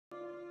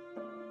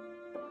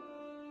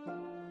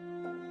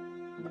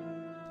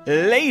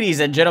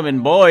Ladies and gentlemen,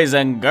 boys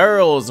and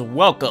girls,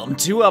 welcome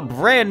to a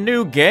brand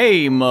new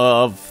Game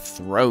of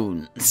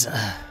Thrones.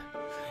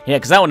 Yeah,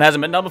 because that one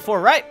hasn't been done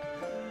before, right?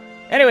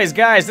 Anyways,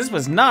 guys, this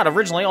was not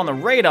originally on the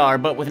radar,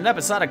 but with an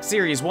episodic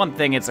series, one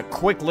thing, it's a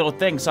quick little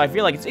thing, so I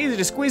feel like it's easy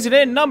to squeeze it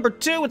in. Number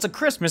two, it's a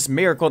Christmas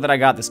miracle that I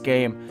got this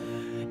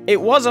game. It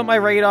was on my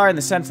radar in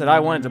the sense that I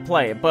wanted to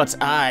play it, but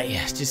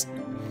I just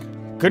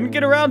couldn't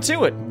get around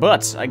to it,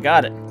 but I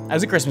got it.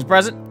 As a Christmas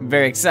present, I'm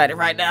very excited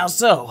right now,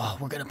 so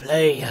we're gonna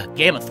play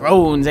Game of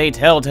Thrones, a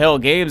Telltale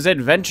Games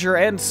adventure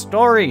and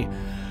story.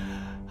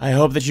 I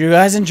hope that you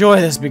guys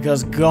enjoy this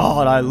because,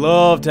 God, I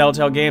love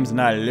Telltale Games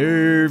and I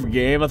love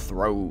Game of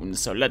Thrones.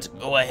 So let's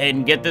go ahead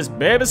and get this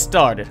baby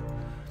started.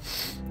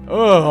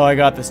 Oh, I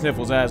got the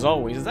sniffles as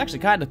always. It's actually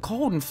kind of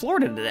cold in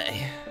Florida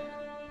today.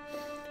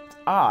 It's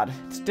odd.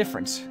 It's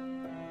different.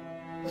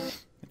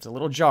 It's a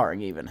little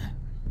jarring even.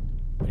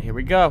 But here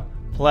we go.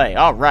 Play.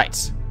 All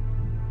right.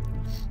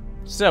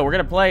 So we're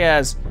gonna play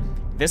as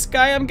this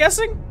guy, I'm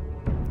guessing?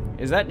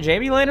 Is that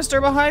Jaime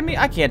Lannister behind me?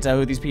 I can't tell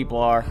who these people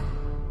are.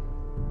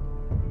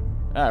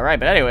 Alright,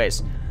 but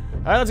anyways.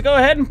 Alright, let's go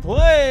ahead and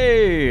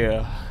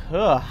play!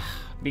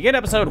 Begin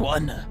episode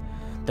 1.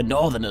 The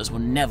Northerners will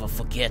never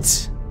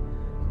forget.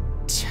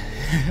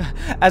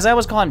 As I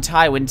was calling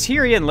Tywin,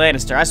 Tyrion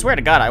Lannister. I swear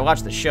to God, I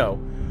watched the show.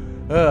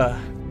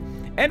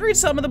 And read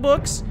some of the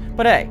books.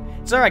 But hey,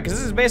 it's alright, because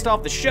this is based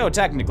off the show,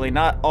 technically,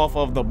 not off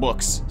of the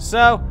books.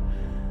 So,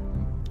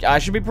 I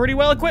should be pretty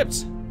well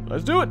equipped.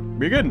 Let's do it.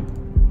 Begin.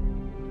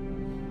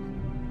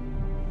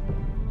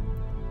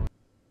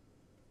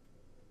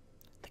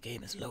 The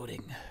game is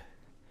loading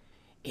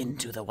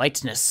into the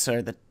whiteness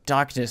or the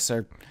darkness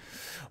or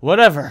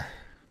whatever.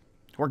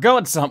 We're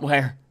going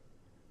somewhere.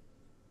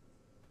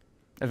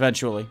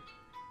 Eventually.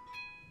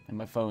 And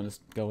my phone is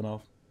going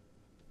off.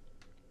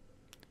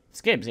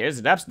 This game here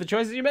adapts to the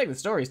choices you make. The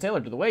story is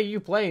tailored to the way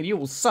you play, and you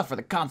will suffer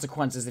the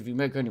consequences if you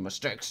make any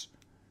mistakes.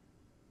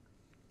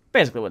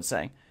 Basically what it's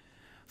saying.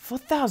 For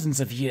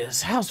thousands of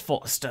years, House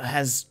Forrester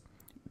has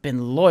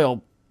been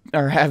loyal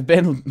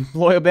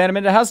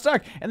abandonment to House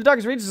Stark. In the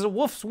darkest reaches of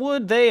Wolf's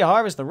Wood, they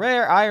harvest the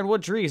rare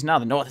ironwood trees. Now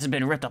the North has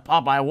been ripped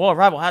apart by a war.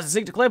 Rival has to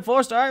seek to claim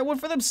Forrester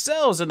ironwood for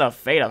themselves, and the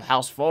fate of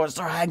House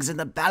Forrester hangs in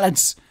the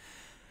balance.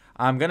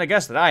 I'm gonna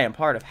guess that I am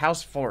part of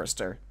House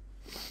Forrester.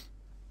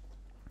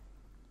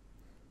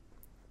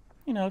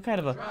 You know, kind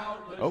of a...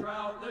 Oh.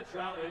 The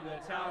trout in the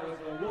towers,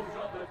 the wolves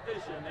dropped the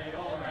fish and they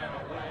all ran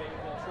away.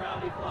 The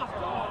trout he flopped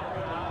off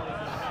and out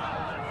of the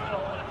house.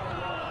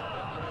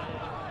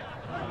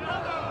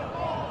 Another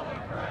Walder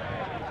Frey.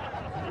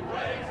 2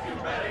 weddings,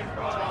 2 beddings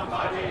brought on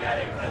by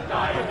beheadings, and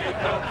dying it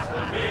comes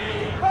for me.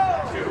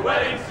 2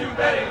 weddings, 2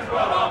 beddings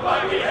brought on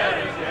by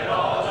beheadings, and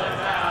all is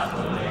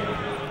happily.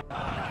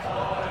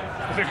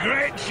 The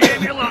great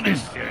Jaime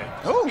Lannister,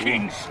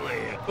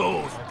 Kingslayer,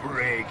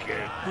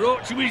 Oathbreaker,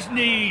 brought to his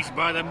knees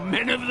by the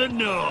men of the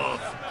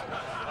North.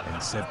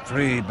 And set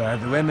free by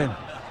the women.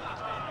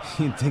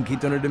 You'd think he'd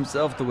done it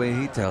himself the way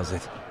he tells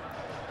it.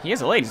 He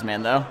is a ladies'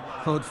 man, though.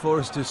 Lord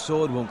Forrester's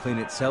sword won't clean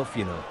itself,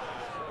 you know.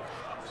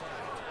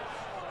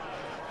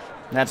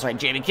 That's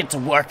right, Jaime, get to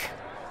work.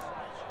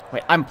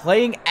 Wait, I'm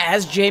playing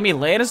as Jaime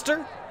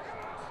Lannister?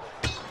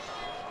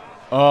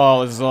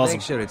 Oh, this is awesome.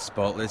 Make sure it's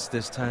spotless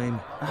this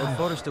time. Lord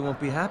Forrester won't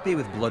be happy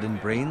with blood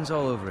and brains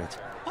all over it.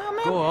 Oh,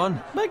 man. Go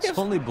on, it's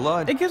only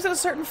blood. It gives it a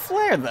certain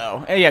flair,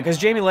 though. Yeah, because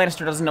Jaime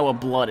Lannister doesn't know what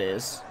blood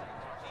is.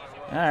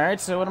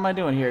 Alright, so what am I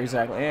doing here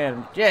exactly?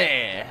 And,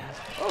 yeah.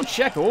 Oh,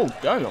 check. Oh,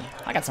 damn.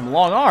 I got some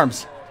long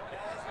arms.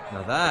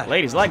 Now that.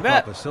 Ladies like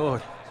that. Proper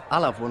sword.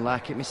 I'll have one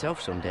like it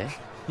myself someday.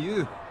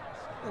 You'll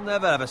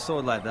never have a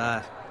sword like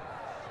that.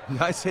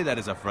 I say that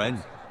as a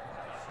friend.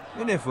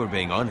 And if we're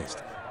being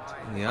honest,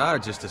 you are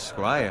just a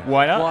squire.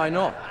 Why not? Why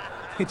not?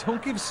 You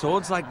don't give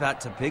swords like that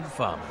to pig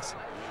farmers.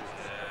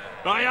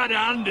 I had a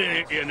hand in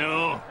it, you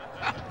know.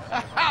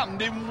 A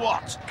hand in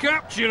what?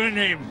 Capturing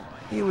him.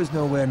 He was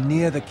nowhere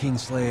near the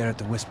Kingslayer at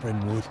the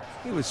Whispering Wood.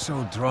 He was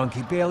so drunk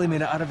he barely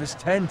made it out of his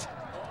tent.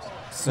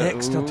 So...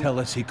 Next he'll tell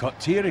us he caught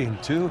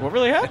Tyrion too. What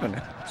really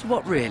happened? So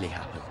what really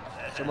happened?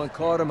 Someone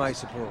caught him, I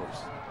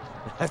suppose.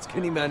 Ask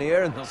any man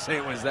here and they'll say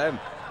it was them.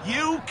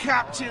 You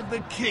captured the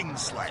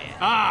Kingslayer.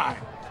 Aye.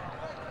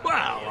 Well,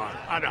 I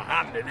had a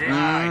hand in it.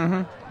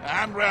 Aye. A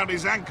hand round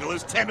his ankle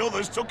as 10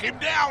 others took him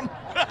down.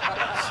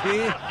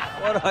 See?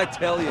 What did I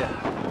tell you?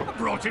 I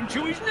brought him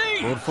to his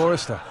knees. Lord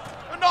Forrester.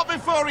 Not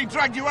before he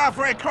dragged you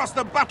halfway across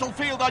the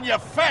battlefield on your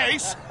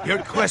face.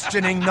 You're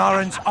questioning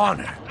Norrin's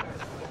honor.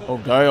 Oh,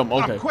 damn,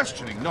 okay. I'm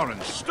questioning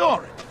Norrin's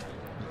story.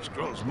 Which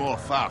grows more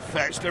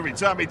far-fetched every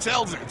time he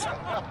tells it.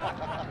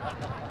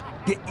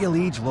 Get your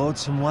liege lord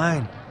some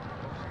wine.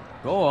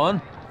 Go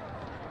on.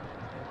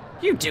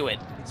 You do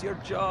it. It's your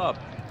job.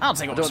 I'll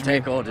take orders Don't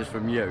take orders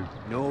from you.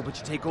 No, but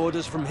you take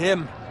orders from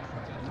him.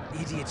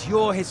 You idiot,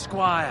 you're his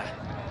squire.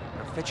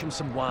 Now fetch him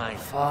some wine.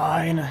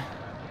 Fine.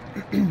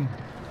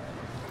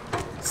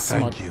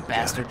 Smug you,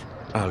 bastard.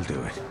 I'll do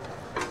it.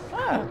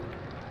 Ah.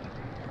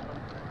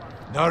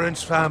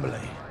 Norrin's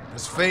family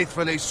has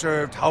faithfully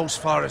served House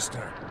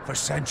Forrester for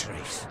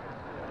centuries.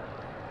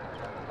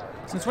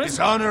 Since when? His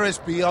honor is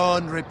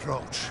beyond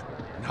reproach,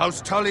 and House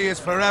Tully is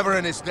forever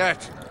in his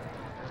debt.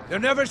 They've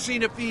never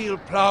seen a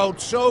field ploughed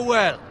so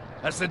well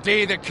as the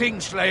day the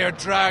Kingslayer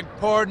dragged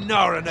poor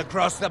Norrin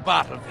across the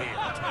battlefield.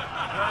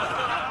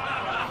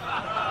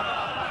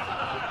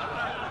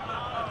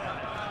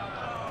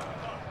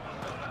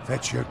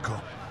 Fetch your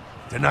cup.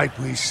 Tonight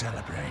we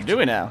celebrate. Do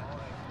we now?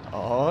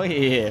 Oh,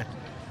 yeah.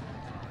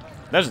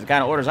 Those are the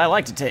kind of orders I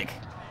like to take.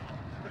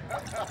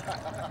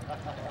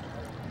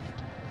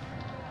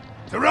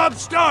 To Robb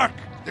Stark,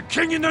 the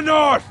King in the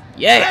North!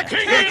 Yeah! The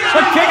King of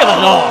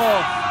the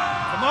North!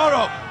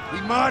 Tomorrow,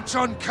 we march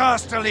on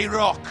Casterly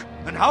Rock,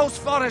 and House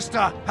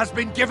Forrester has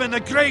been given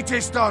the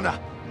greatest honor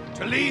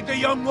to lead the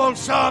Young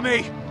Wolf's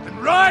army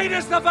and ride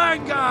as the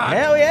vanguard!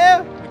 Hell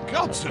yeah! The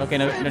gods of Okay,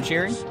 no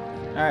cheering?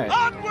 Alright.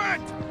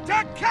 Onward to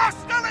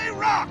Casterly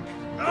Rock!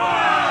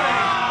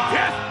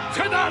 Death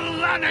to the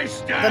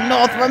Lannister! The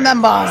North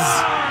remembers!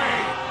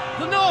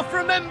 The North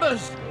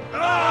remembers!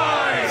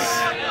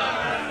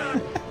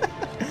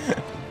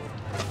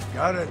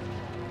 Got it.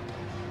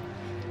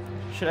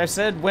 Should I have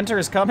said winter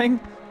is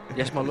coming?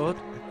 Yes, my lord.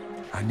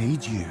 I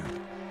need you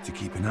to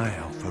keep an eye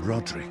out for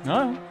Roderick.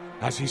 Oh.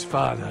 As his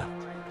father,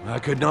 I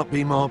could not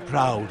be more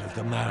proud of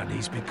the man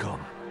he's become.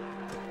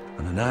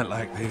 On a night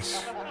like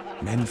this,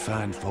 men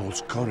find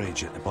false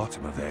courage at the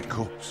bottom of their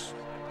cups.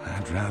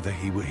 I'd rather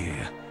he were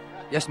here.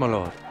 Yes, my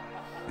lord.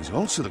 There's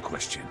also the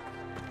question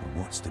of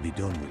what's to be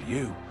done with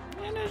you.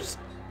 And It's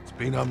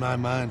been on my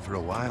mind for a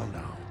while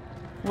now.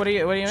 what do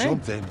you mean?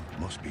 Something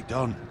must be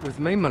done. With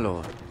me, my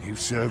lord. You've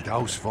served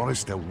House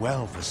Forrester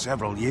well for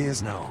several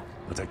years now,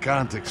 but I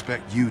can't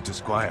expect you to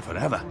squire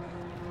forever.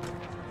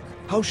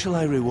 How shall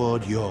I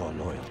reward your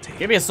loyalty?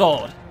 Give me a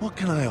sword. What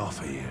can I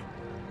offer you?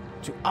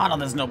 To honor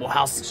this noble You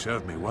house.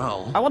 served me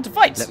well. I want to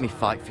fight. Let me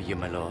fight for you,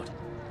 my lord.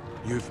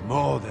 You've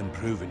more than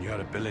proven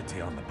your ability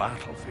on the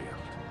battlefield.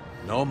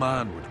 No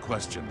man would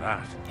question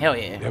that. Hell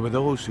yeah. There were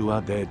those who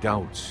had their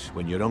doubts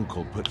when your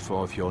uncle put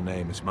forth your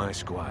name as my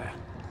squire.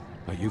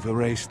 But you've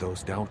erased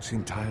those doubts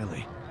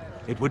entirely.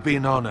 It would be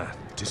an honor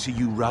to see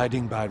you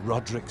riding by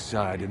Roderick's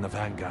side in the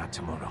vanguard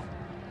tomorrow.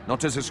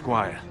 Not as a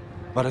squire,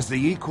 but as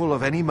the equal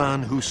of any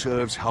man who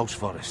serves House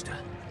Forrester.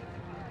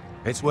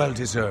 It's well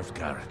deserved,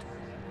 Gared.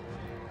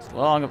 As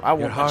long as I Your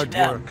won't let you hard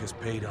down. work has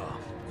paid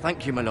off.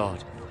 Thank you, my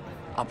lord.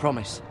 I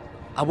promise.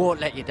 I won't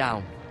let you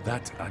down.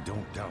 That I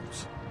don't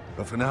doubt.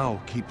 But for now,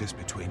 keep this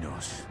between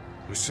us.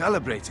 We're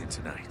celebrating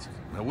tonight.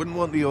 I wouldn't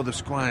want the other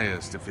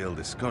squires to feel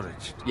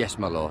discouraged. Yes,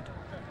 my lord.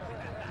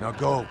 Now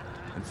go,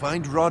 and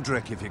find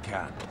Roderick if you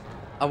can.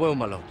 I will,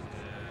 my lord.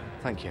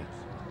 Thank you.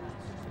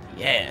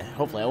 Yeah,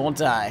 hopefully I won't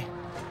die.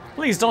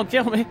 Please don't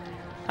kill me.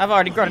 I've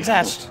already grown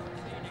attached.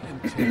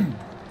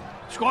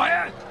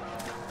 Squire,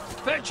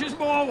 fetch us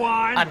more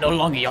wine. I'm no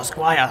longer your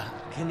squire.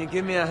 Can you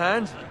give me a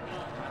hand?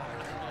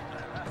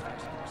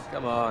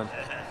 Come on.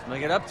 Can I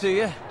get up to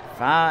you?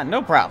 Fine,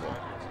 no problem.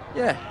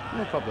 Yeah,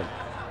 no problem.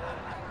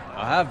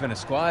 I have been a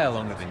squire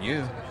longer than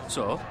you.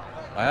 So?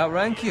 I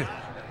outrank you.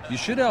 You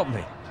should help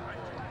me.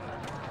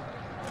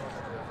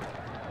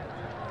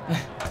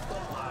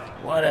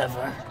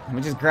 Whatever. Let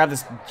me just grab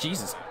this,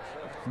 Jesus,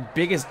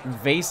 biggest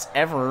vase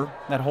ever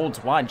that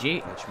holds wine.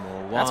 Gee, Much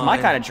more wine. that's my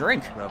kind of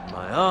drink. Rub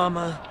my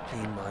armor,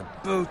 clean my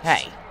boots.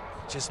 Hey.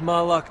 Just my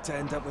luck to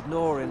end up with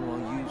Norrin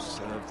while you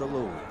serve the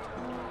Lord.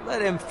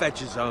 Let him fetch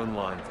his own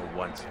wine for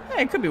once.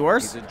 Hey, it could be He's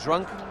worse. a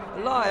drunk, a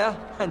liar,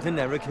 and an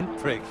arrogant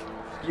prick.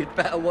 You'd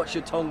better watch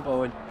your tongue,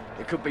 Bowen.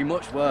 It could be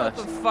much worse.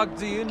 What the fuck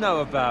do you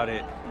know about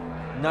it?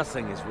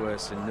 Nothing is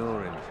worse than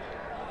Norrin.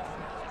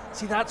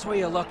 See, that's where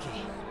you're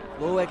lucky.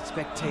 Low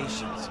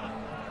expectations.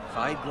 If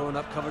I'd grown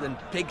up covered in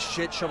pig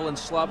shit, shovel and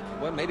slop,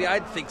 well, maybe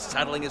I'd think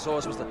saddling his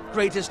horse was the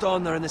greatest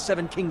honor in the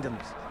Seven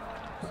Kingdoms.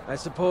 I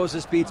suppose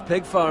this beats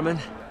pig farming.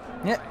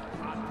 Yeah.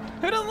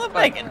 Who doesn't love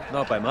bacon?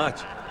 Not by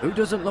much. Who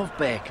doesn't love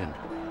bacon?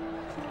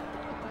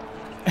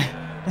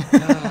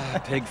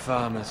 Pig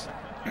farmers.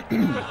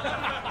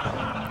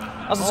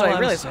 I was All sorry, I'm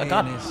really, I saying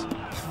got is,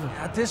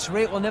 at this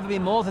rate, we'll never be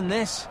more than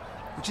this,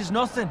 which is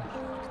nothing.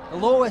 The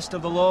lowest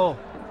of the low.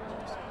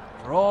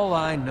 For all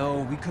I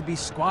know, we could be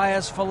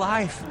squires for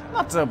life.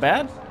 not so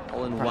bad.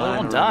 All in Probably wine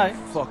won't or die. a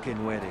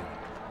fucking wedding.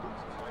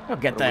 You'll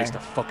get What a there. waste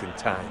of fucking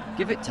time.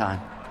 Give it time.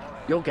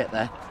 You'll get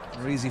there.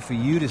 Or easy for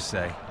you to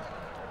say.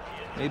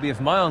 Maybe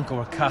if my uncle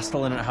were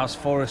castellan at House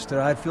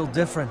Forrester, I'd feel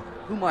different.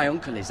 Who my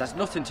uncle is has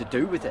nothing to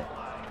do with it.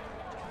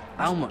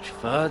 How much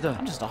further?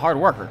 I'm just a hard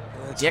worker.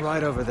 It's Dick.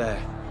 right over there.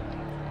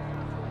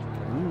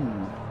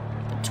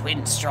 The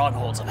twin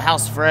strongholds of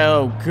House Frey.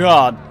 Oh,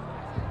 God.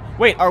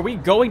 Wait, are we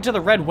going to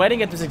the Red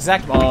Wedding at this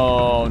exact...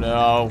 Oh,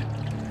 no.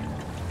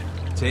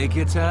 Take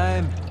your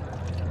time.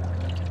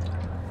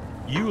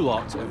 You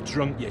lot have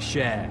drunk your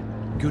share.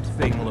 Good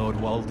thing Lord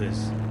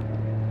Walder's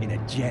in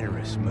a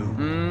generous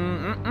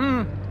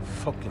mood.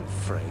 Fucking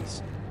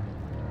phrase.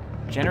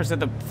 Generous at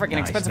the freaking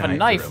Nice expense of a night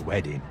knife. for a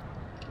wedding.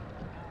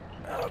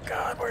 Oh,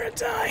 God, we're gonna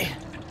die.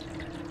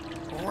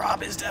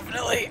 Rob is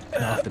definitely...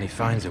 Not often he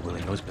finds a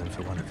willing husband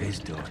for one of his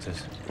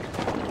daughters.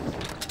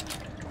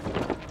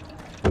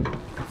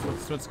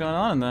 What's going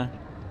on in there?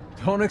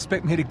 Don't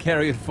expect me to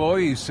carry it for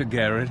you, Sir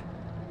Gared.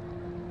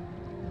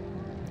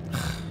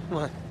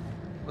 What?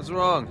 What's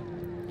wrong?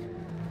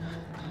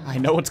 I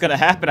know what's gonna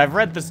happen. I've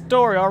read the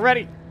story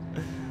already.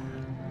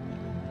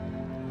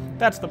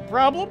 That's the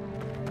problem.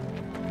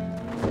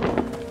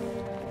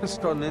 What's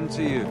gotten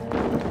into you?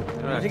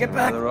 Did you get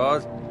back?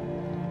 Odd.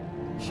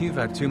 You've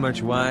had too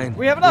much wine.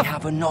 We have enough. We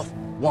have enough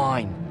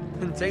wine.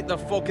 Then take the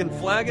fucking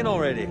flagon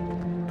already.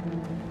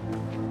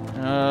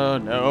 Oh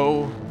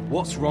no.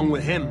 What's wrong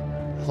with him?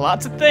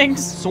 Lots of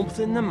things.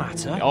 Something the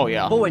matter? Oh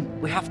yeah.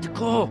 Bowen, we have to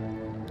go.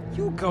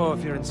 You go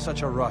if you're in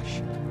such a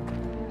rush.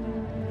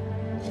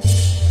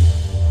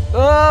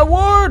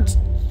 Ward!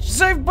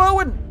 Save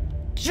Bowen!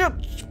 Shit!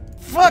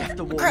 Fuck! We have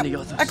to warn Crap. the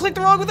others. I clicked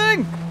the wrong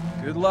thing!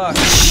 Good luck.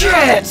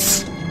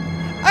 Shit!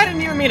 I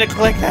didn't even mean to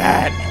click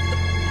that!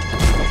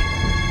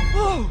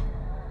 Oh!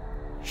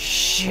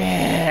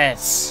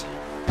 Shit!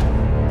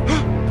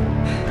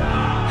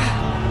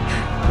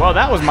 Well,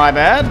 that was my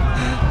bad.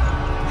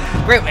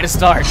 Great way to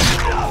start.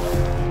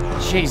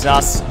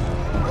 Jesus.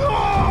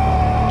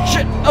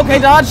 Shit! Okay,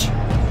 dodge!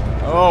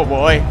 Oh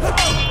boy.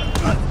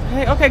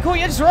 Hey, okay, cool,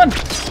 yeah, just run!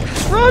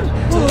 Just run! To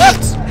the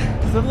left!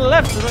 To the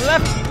left, to the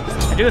left!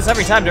 I do this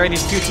every time during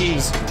these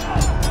QTs.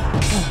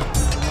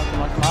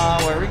 Come on, come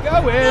on, where are we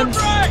going?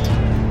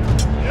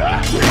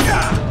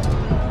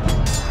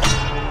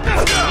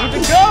 Need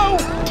to go!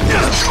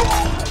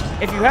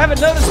 If you haven't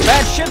noticed,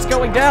 bad shit's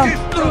going down.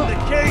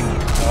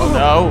 Oh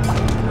no.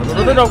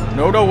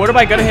 No, what am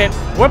I gonna hit?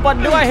 What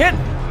button do I hit?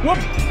 Whoop!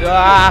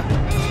 Ah!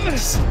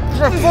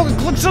 Fucking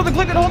click something,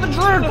 click it on the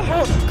turn!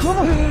 Oh, come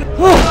on!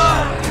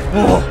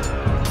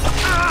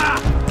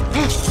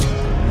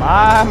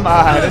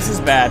 My, this is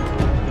bad.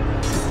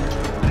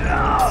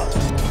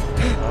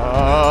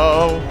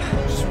 Oh.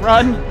 Just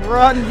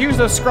run, use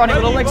those scrawny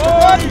little legs to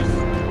run!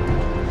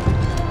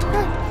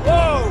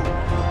 Whoa!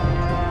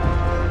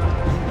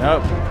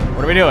 Nope.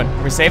 What are we doing?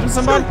 Are we saving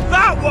somebody? Shoot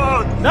that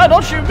one! No,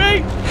 don't shoot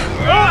me!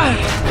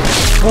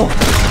 Oh.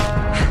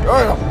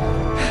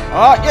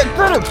 Yeah, get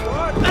him!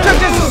 Take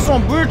this,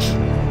 son, bitch!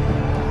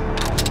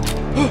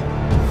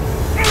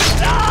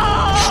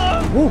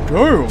 Oh,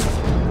 damn!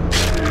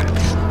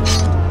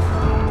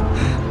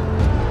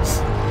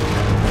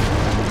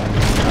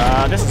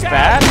 This is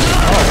bad. Oh.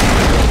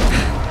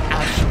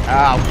 Ouch.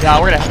 Oh, God,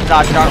 we're gonna have to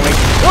dodge it, aren't we?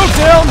 Go,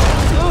 Tim!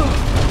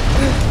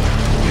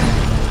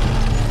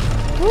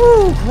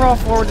 Woo! Crawl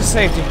forward to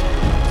safety.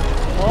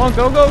 Come on,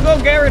 go,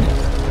 Gared!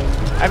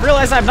 I've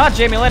realized I'm not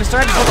Jamie Lannister,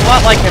 I just look a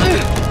lot like him. Okay.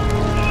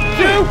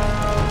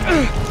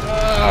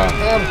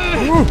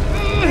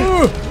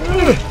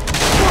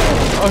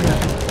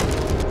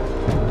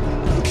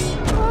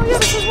 Oh yeah,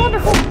 this is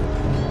wonderful.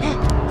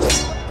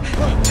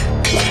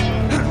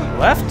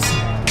 Left.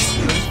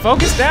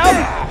 Focus down.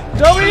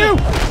 W.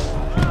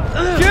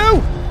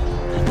 Q.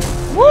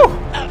 Woo.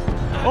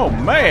 Oh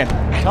man,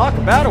 talk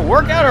about a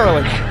workout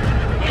early.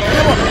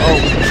 Oh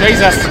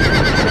Jesus.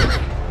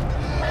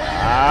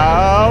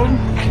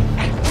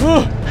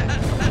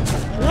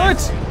 What?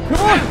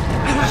 Come on.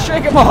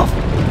 Shake him off.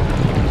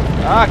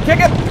 Kick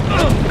it.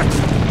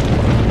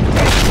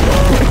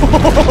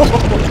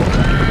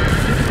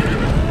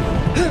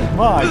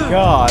 My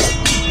God.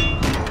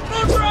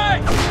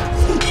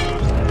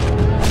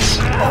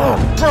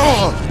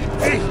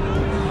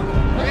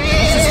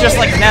 This is just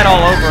like Ned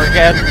all over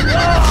again.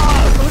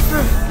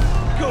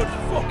 Good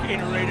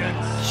fucking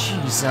riddance.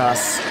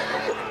 Jesus.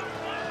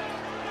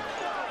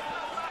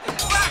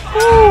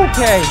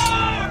 Okay.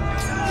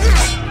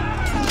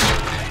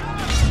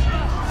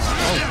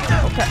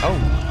 Oh, okay. Oh,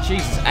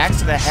 Jesus. Axe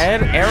to the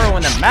head, arrow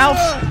in the mouth.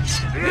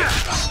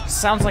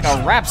 Sounds like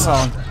a rap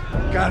song.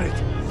 Gared,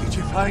 did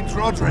you find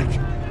Roderick?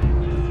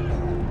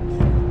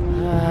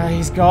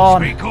 He's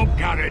gone. Speak up,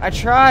 Gared. I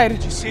tried.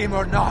 Did you see him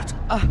or not?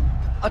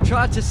 I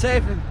tried to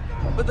save him,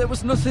 but there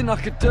was nothing I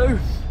could do.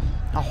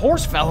 A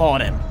horse fell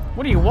on him.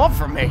 What do you want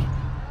from me?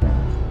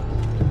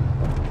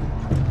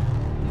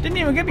 Didn't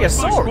even give me a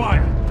sword.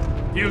 Squire,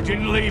 you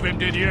didn't leave him,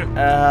 did you? What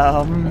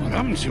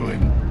happened to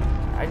him?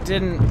 I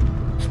didn't.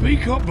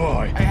 Speak up,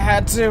 boy. I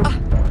had to.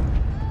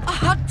 I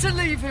had to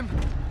leave him.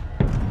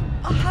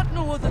 I had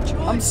no other choice.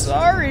 I'm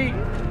sorry.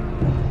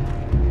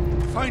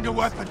 Find a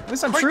weapon. At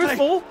least I'm quickly.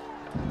 truthful.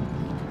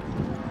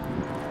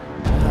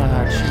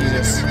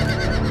 Jesus.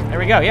 There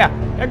we go, yeah.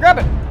 Yeah, grab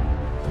it.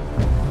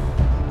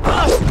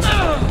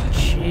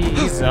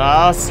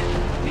 Jesus.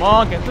 Come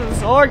on, get to the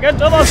sword, get to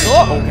the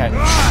sword. Okay.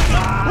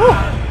 Woo.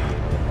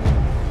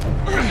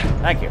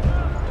 Thank you.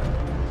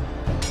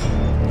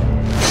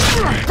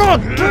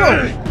 God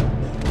damn!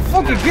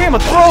 Fucking Game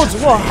of Thrones,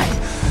 why?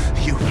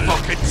 You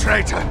fucking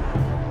traitor.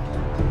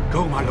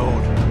 Go, my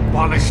lord,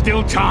 while there's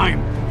still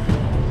time.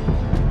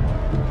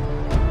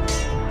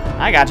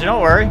 I got you,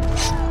 don't worry.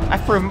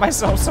 I've proven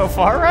myself so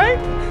far, right?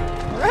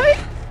 Right?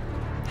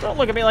 Don't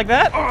look at me like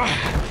that.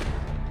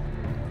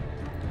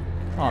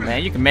 Oh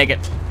man, you can make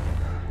it.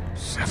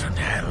 7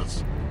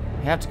 hells.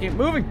 You have to keep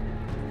moving.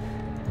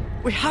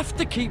 We have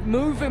to keep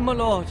moving, my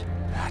lord.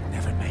 I'd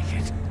never make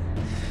it.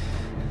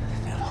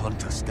 They'll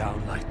hunt us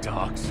down like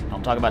dogs.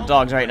 Don't talk about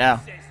dogs right now.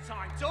 This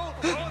time,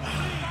 don't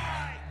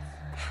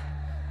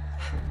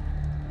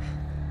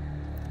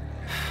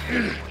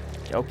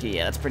Okay,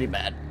 yeah, that's pretty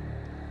bad.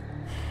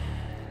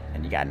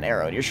 And you got an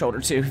arrow in your shoulder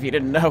too, if you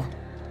didn't know.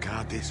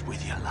 Guard this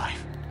with your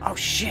life. Oh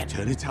shit.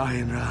 Turn its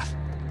iron wrath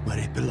where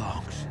it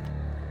belongs.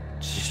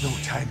 There's no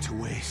time to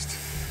waste.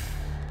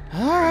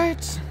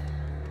 Alright.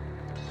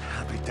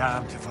 I'll be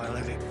damned if I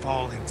let it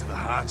fall into the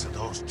hands of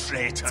those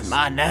traitors. It's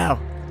mine now.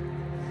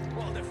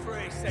 Walder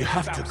Frey said You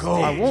have to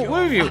go. I won't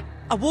leave you.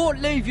 I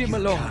won't leave you, my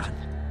lord. Can,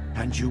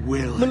 and you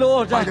will. My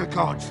lord, By the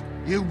gods,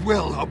 you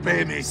will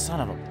obey me.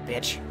 Son of a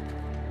bitch.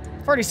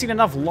 I've already seen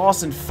enough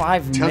loss in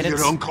 5 Tell minutes.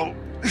 your uncle.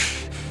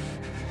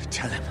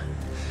 Tell him.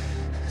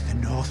 The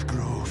North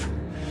Grove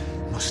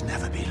must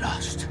never be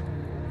lost.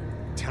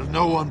 Tell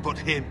no one but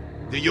him.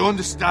 Do you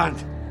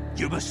understand?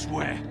 You must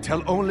swear.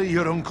 Tell only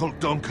your Uncle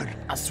Duncan.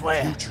 I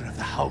swear. The future of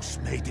the house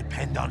may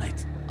depend on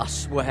it. I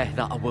swear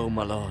that I will,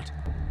 my lord.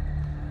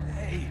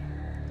 Hey,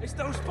 it's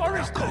those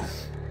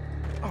Forresters.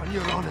 On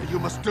your honor, you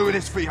must do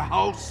this for your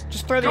house.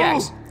 Just throw the Go.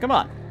 axe. Come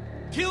on.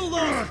 Kill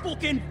those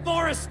fucking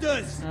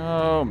Forresters!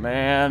 Oh,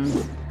 man.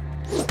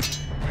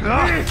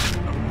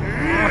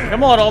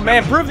 Come on, old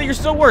man. Prove that you're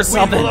still worth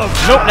something. Nope,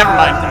 never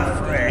mind.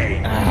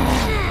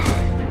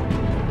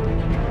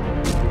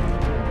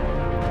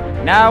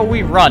 Now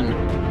we run.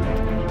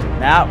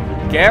 Now,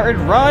 Gared,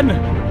 run.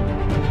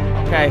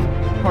 Okay.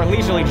 Or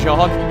leisurely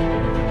jog.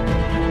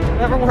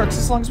 Whatever works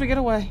as long as we get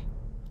away.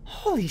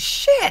 Holy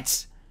shit!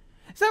 Is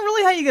that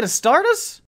really how you get to start us?